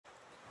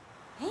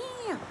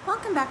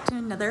Welcome back to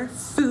another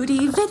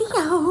foodie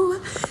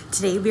video.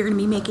 Today we're going to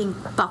be making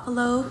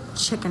buffalo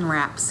chicken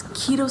wraps,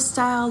 keto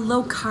style,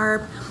 low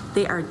carb.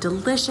 They are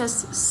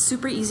delicious,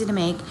 super easy to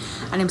make,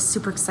 and I'm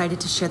super excited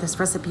to share this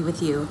recipe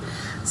with you.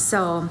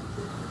 So,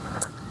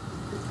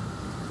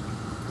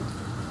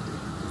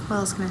 what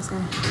else can I say?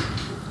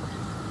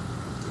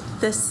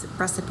 This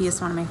recipe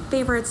is one of my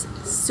favorites.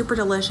 Super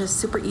delicious,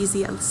 super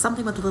easy,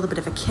 something with a little bit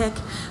of a kick,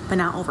 but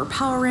not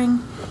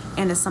overpowering,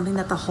 and is something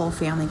that the whole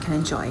family can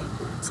enjoy.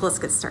 So let's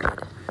get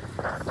started.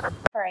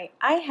 All right,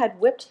 I had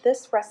whipped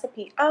this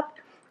recipe up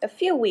a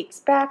few weeks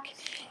back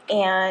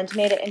and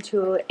made it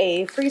into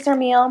a freezer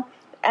meal.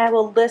 I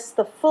will list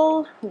the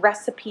full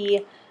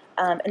recipe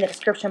in the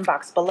description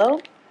box below.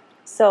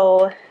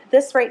 So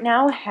this right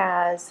now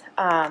has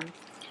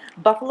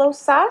buffalo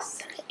sauce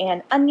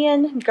and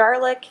onion,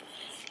 garlic,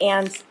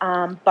 and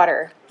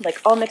butter,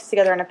 like all mixed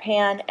together in a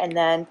pan and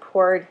then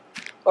poured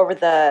over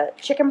the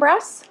chicken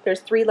breasts. There's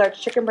 3 large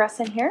chicken breasts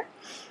in here.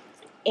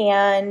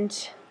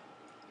 And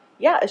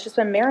yeah, it's just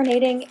been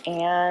marinating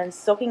and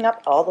soaking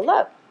up all the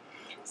love.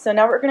 So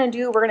now what we're gonna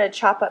do, we're gonna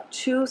chop up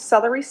 2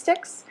 celery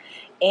sticks,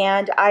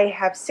 and I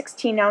have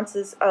 16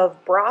 ounces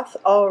of broth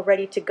all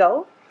ready to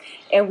go.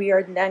 And we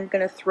are then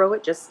gonna throw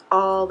it just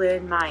all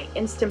in my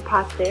Instant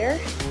Pot there,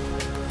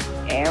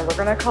 and we're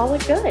gonna call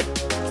it good.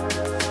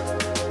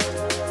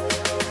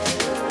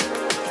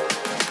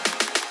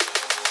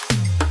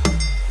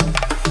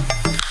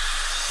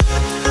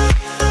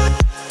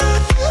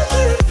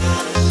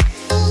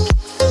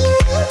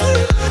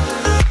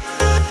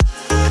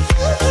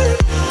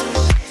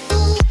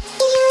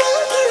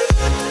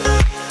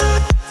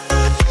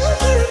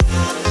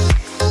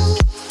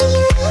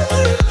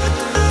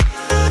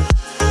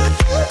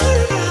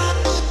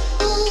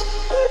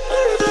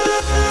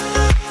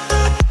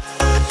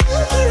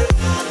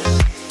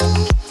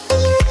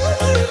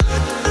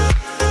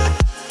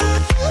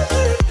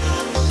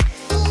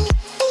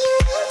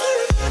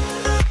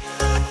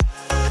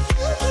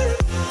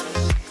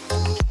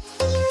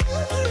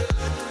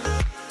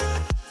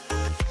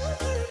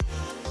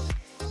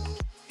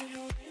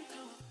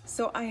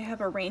 So I have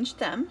arranged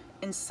them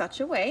in such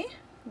a way,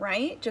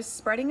 right? Just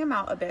spreading them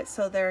out a bit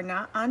so they're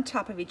not on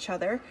top of each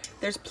other.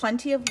 There's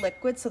plenty of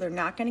liquid so they're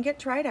not gonna get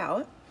dried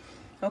out.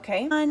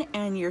 Okay,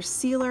 and your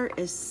sealer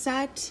is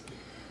set.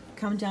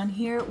 Come down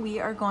here, we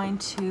are going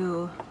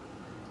to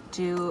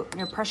do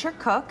your pressure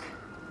cook.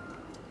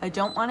 I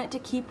don't want it to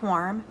keep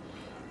warm,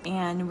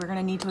 and we're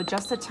gonna need to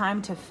adjust the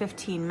time to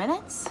 15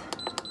 minutes.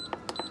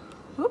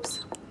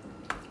 Oops.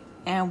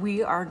 And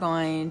we are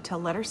going to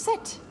let her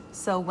sit.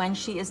 So when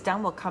she is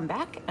done, we'll come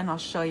back and I'll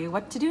show you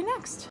what to do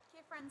next.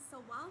 Okay friends, so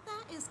while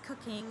that is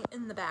cooking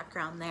in the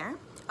background there,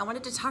 I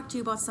wanted to talk to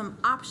you about some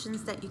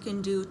options that you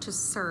can do to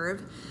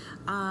serve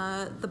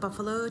the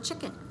buffalo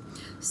chicken.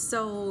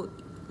 So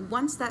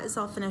once that is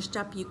all finished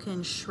up, you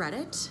can shred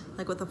it,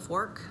 like with a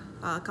fork,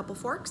 a couple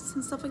forks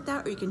and stuff like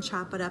that, or you can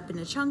chop it up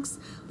into chunks,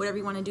 whatever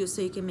you want to do,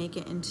 so you can make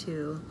it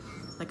into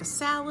like a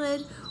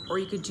salad, or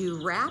you could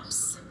do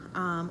wraps,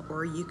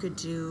 or you could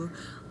do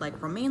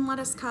like romaine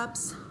lettuce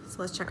cups. So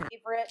let's check it out.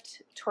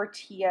 Favorite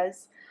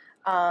tortillas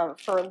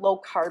for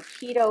low carb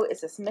keto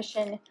is this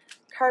Mission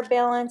Carb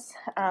Balance.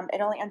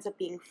 It only ends up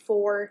being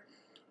 4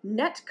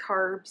 net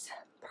carbs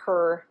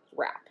per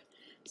wrap.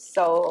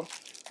 So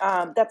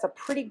that's a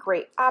pretty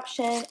great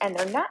option, and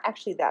they're not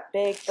actually that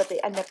big, but they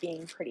end up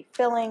being pretty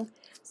filling.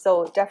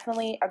 So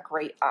definitely a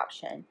great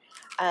option.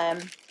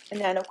 And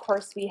then of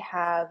course we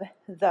have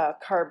the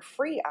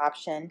carb-free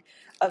option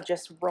of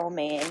just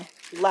romaine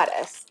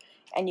lettuce.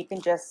 And you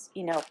can just,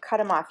 you know, cut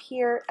them off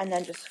here and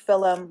then just fill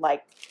them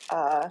like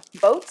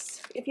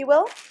boats, if you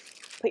will.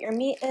 Put your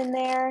meat in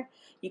there.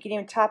 You can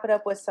even top it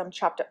up with some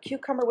chopped up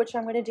cucumber, which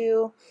I'm going to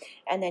do.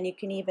 And then you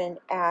can even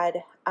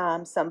add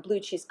some blue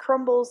cheese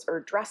crumbles or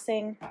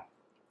dressing.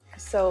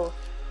 So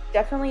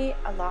definitely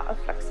a lot of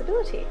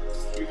flexibility.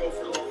 We go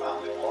for a little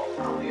family walk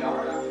around the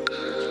yard.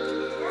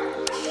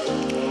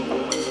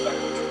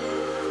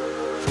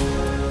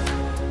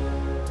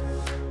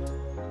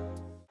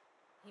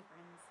 Hey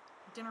friends,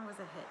 dinner was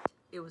a hit.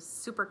 It was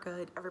super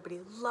good. Everybody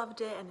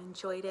loved it and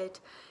enjoyed it.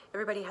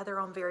 Everybody had their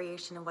own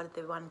variation of what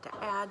they wanted to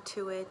add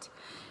to it.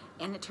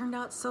 And it turned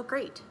out so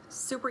great.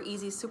 Super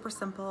easy, super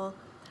simple.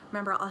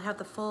 Remember, I'll have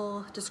the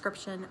full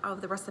description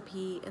of the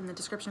recipe in the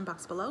description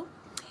box below.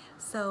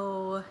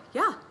 So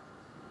yeah,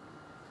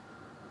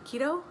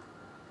 keto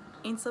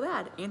ain't so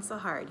bad, ain't so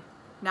hard.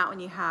 Not when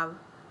you have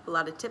a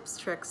lot of tips,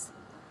 tricks,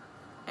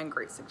 and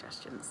great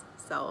suggestions.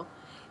 So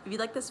if you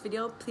like this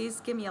video, please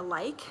give me a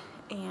like.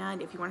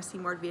 And if you want to see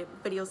more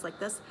videos like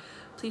this,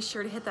 please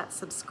sure to hit that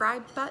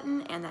subscribe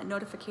button and that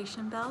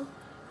notification bell.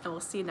 And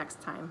we'll see you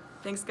next time.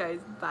 Thanks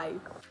guys, bye.